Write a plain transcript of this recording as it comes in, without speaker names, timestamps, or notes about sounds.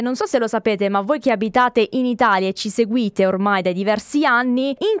Non so se lo sapete, ma voi che abitate in Italia e ci seguite ormai da diversi anni,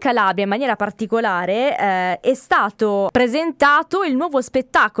 in Calabria in maniera particolare è stato presentato il nuovo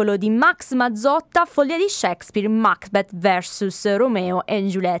spettacolo di Max Mazzotta, Follia di Shakespeare, Macbeth vs Romeo e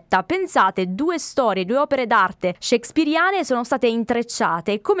Giulietta. Pensate, 2 storie, 2 opere d'arte shakespeariane sono state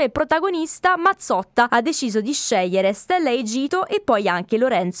intrecciate e come protagonista Mazzotta ha deciso di scegliere Stella Egito e poi anche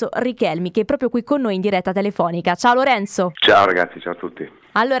Lorenzo Richelmy, che è proprio qui con noi in diretta telefonica. Ciao Lorenzo! Ciao ragazzi, ciao a tutti!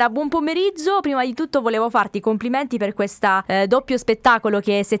 Allora, buon pomeriggio. Prima di tutto volevo farti i complimenti per questa doppio spettacolo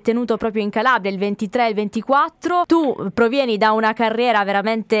che si è tenuto proprio in Calabria il 23 e il 24. Tu provieni da una carriera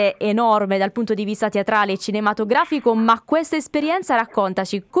veramente enorme dal punto di vista teatrale e cinematografico, ma questa esperienza,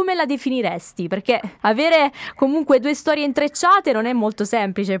 raccontaci, come la definiresti? Perché avere comunque 2 storie intrecciate non è molto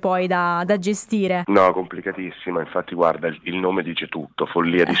semplice poi da gestire. No, complicatissima. Infatti guarda, il nome dice tutto.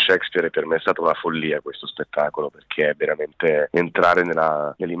 Follia di Shakespeare, per me è stata una follia questo spettacolo, perché è veramente entrare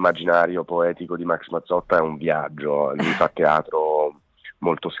nell'immaginario poetico di Max Mazzotta è un viaggio. Lui fa teatro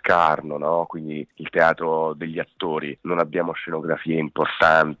molto scarno, no? Quindi il teatro degli attori, non abbiamo scenografie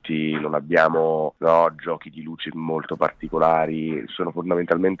importanti, non abbiamo giochi di luci molto particolari, sono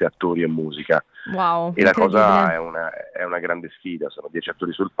fondamentalmente attori e musica. Wow, e la cosa è una grande sfida, sono 10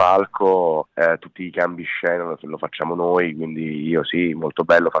 attori sul palco, tutti i cambi scena lo facciamo noi, quindi io sì, molto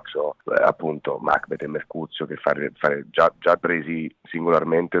bello, faccio appunto Macbeth e Mercuzio, che fare già presi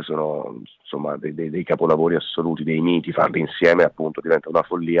singolarmente sono insomma dei capolavori assoluti, dei miti, farli insieme appunto diventa una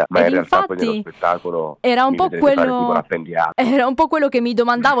follia, ma ed in realtà poi infatti nello spettacolo era un po' era un po' quello che mi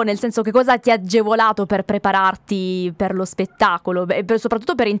domandavo, nel senso, che cosa ti ha agevolato per prepararti per lo spettacolo e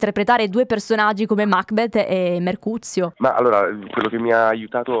soprattutto per interpretare 2 personaggi come Macbeth e Mercuzio. Ma allora, quello che mi ha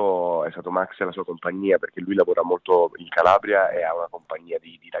aiutato è stato Max e la sua compagnia, perché lui lavora molto in Calabria e ha una compagnia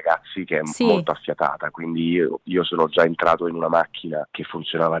di ragazzi che è molto affiatata, quindi io sono già entrato in una macchina che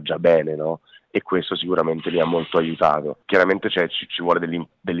funzionava già bene, no? E questo sicuramente mi ha molto aiutato. Chiaramente ci vuole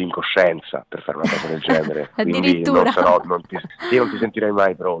dell'incoscienza per fare una cosa del genere, quindi non ti sentirei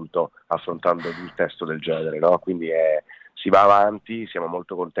mai pronto affrontando un testo del genere, no? Quindi si va avanti, siamo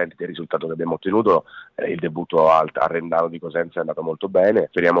molto contenti del risultato che abbiamo ottenuto, il debutto a Rendano di Cosenza è andato molto bene,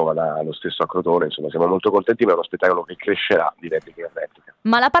 speriamo vada lo stesso a Crotone, insomma siamo molto contenti, ma è uno spettacolo che crescerà di replica in replica.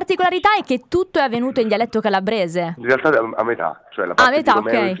 Ma la particolarità è che tutto è avvenuto in dialetto calabrese. In realtà a metà, cioè la parte di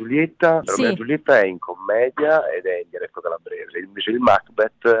Romeo e Giulietta, Romeo e Giulietta è in commedia ed è in dialetto calabrese, invece il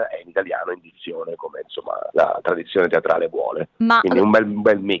Macbeth è in italiano, in dizione, come insomma la tradizione teatrale vuole. Quindi è un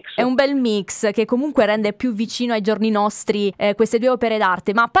bel mix. È un bel mix che comunque rende più vicino ai giorni nostri queste 2 opere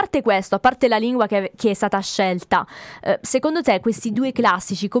d'arte. Ma a parte questo, a parte la lingua che è stata scelta, secondo te questi 2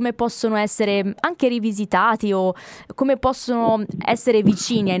 classici come possono essere anche rivisitati o come possono essere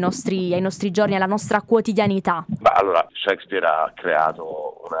vicini ai nostri giorni, alla nostra quotidianità? Allora, Shakespeare ha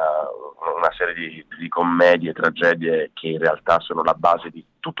creato una serie di commedie, tragedie che in realtà sono la base di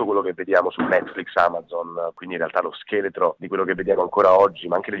tutto quello che vediamo su Netflix, Amazon, quindi in realtà lo scheletro di quello che vediamo ancora oggi,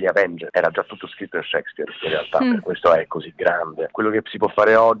 ma anche degli Avengers, era già tutto scritto in Shakespeare in realtà, per questo è così grande. Quello che si può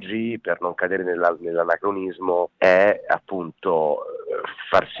fare oggi per non cadere nell'anacronismo è appunto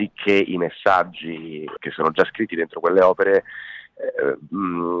far sì che i messaggi che sono già scritti dentro quelle opere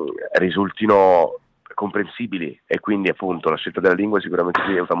risultino comprensibili, e quindi appunto la scelta della lingua sicuramente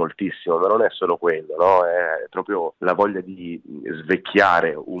ci aiuta moltissimo, ma non è solo quello, no? È proprio la voglia di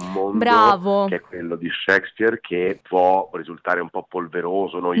svecchiare un mondo che è quello di Shakespeare, che può risultare un po'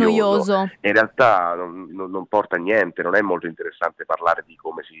 polveroso, noioso. E in realtà non porta a niente, non è molto interessante parlare di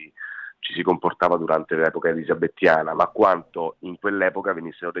come ci si comportava durante l'epoca elisabettiana, ma quanto in quell'epoca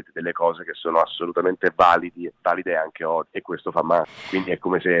venissero dette delle cose che sono assolutamente valide anche oggi, e questo fa male. Quindi è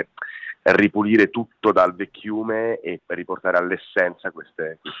come se ripulire tutto dal vecchiume e riportare all'essenza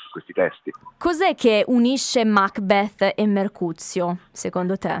questi testi. Cos'è che unisce Macbeth e Mercuzio,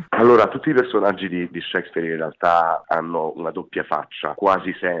 secondo te? Allora, tutti i personaggi di Shakespeare in realtà hanno una doppia faccia,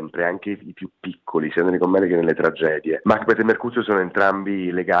 quasi sempre, anche i più piccoli, sia nelle commedie che nelle tragedie. Macbeth e Mercuzio sono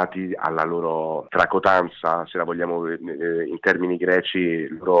entrambi legati alla loro tracotanza, se la vogliamo in termini greci,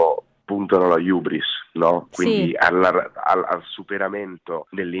 loro puntano alla hubris, no? Quindi al superamento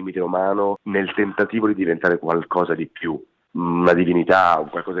del limite umano nel tentativo di diventare qualcosa di più, una divinità, un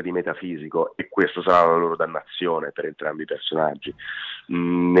qualcosa di metafisico, e questo sarà la loro dannazione per entrambi i personaggi.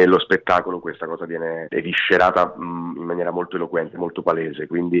 Nello spettacolo questa cosa viene eviscerata in maniera molto eloquente, molto palese,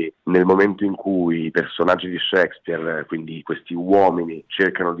 quindi nel momento in cui i personaggi di Shakespeare, quindi questi uomini,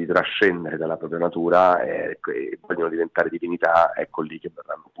 cercano di trascendere dalla propria natura e vogliono diventare divinità, ecco lì che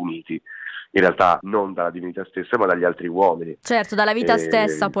verranno puniti in realtà non dalla divinità stessa ma dagli altri uomini. Certo, dalla vita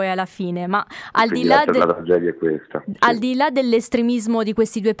stessa poi alla fine, ma al di La là tragedia è questa. al di là dell'estremismo di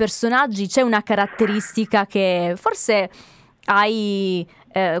questi due personaggi, c'è una caratteristica che forse hai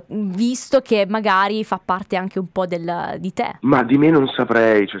visto che magari fa parte anche un po' di te. Ma di me non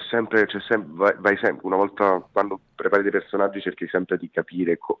saprei, vai sempre, una volta quando prepari dei personaggi cerchi sempre di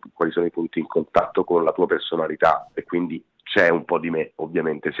capire quali sono i punti in contatto con la tua personalità, e quindi c'è un po' di me,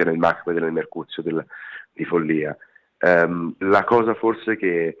 ovviamente, sia nel Macbeth che nel Mercuzio di Follia. La cosa forse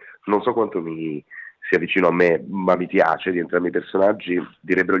che non so quanto sia vicino a me, ma mi piace di entrambi i personaggi,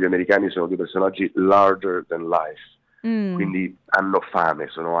 direbbero gli americani, sono due personaggi larger than life. Quindi hanno fame,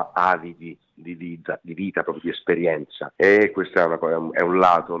 sono avidi di vita, proprio di esperienza, e questo è un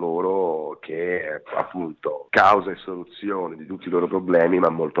lato loro che è appunto causa e soluzione di tutti i loro problemi, ma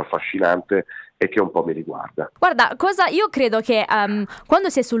molto affascinante e che un po' mi riguarda. Guarda, io credo che quando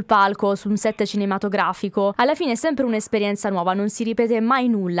si è sul palco, su un set cinematografico, alla fine è sempre un'esperienza nuova, non si ripete mai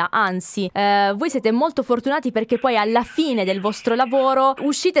nulla, anzi, voi siete molto fortunati perché poi alla fine del vostro lavoro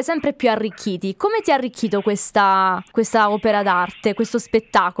uscite sempre più arricchiti. Come ti ha arricchito questa opera d'arte, questo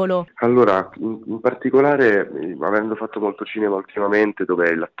spettacolo? Allora, in particolare, avendo fatto molto cinema ultimamente,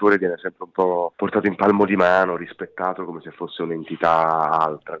 dove l'attore viene sempre un po' portato in palmo di mano, rispettato come se fosse un'entità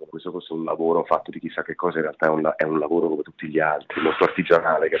altra, come se fosse un lavoro fatto di chissà che cosa, in realtà è un lavoro come tutti gli altri, molto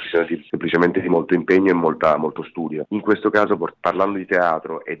artigianale, che ha bisogno semplicemente di molto impegno e molto studio. In questo caso, parlando di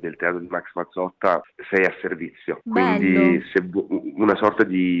teatro e del teatro di Max Mazzotta, sei a servizio. Bello. Quindi una sorta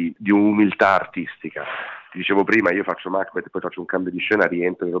di umiltà artistica. Ti dicevo prima, io faccio Macbeth, poi faccio un cambio di scena,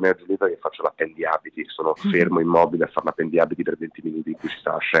 rientro in Romeo e Giulietta che faccio l'appendiabiti, sono fermo immobile a fare l'appendiabiti per 20 minuti in cui si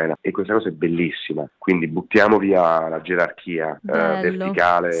sta la scena, e questa cosa è bellissima. Quindi buttiamo via la gerarchia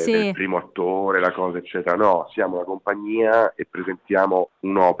verticale del primo attore, la cosa eccetera. No, siamo una compagnia e presentiamo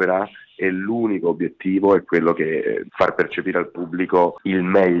un'opera e l'unico obiettivo è quello che far percepire al pubblico il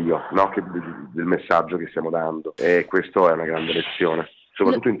meglio, no? Del messaggio che stiamo dando, e questo è una grande lezione.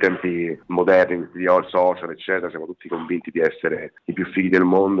 Soprattutto in tempi moderni, di social, eccetera, siamo tutti convinti di essere i più fighi del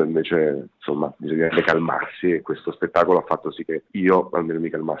mondo, invece, insomma, bisognerebbe calmarsi, e questo spettacolo ha fatto sì che io almeno mi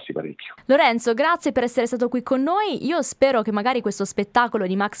calmassi parecchio. Lorenzo, grazie per essere stato qui con noi. Io spero che magari questo spettacolo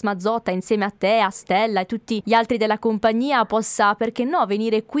di Max Mazzotta, insieme a te, a Stella e tutti gli altri della compagnia, possa, perché no,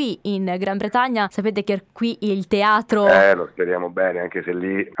 venire qui in Gran Bretagna. Sapete che qui il teatro... Lo speriamo bene, anche se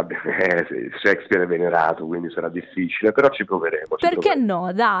lì Shakespeare è venerato, quindi sarà difficile, però ci proveremo. Perché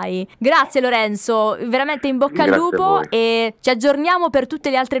no, dai. Grazie Lorenzo, veramente in bocca al lupo, e ci aggiorniamo per tutte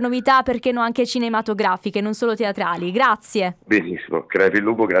le altre novità, perché no, anche cinematografiche, non solo teatrali. Grazie. Benissimo, crepi il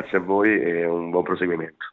lupo, grazie a voi e un buon proseguimento.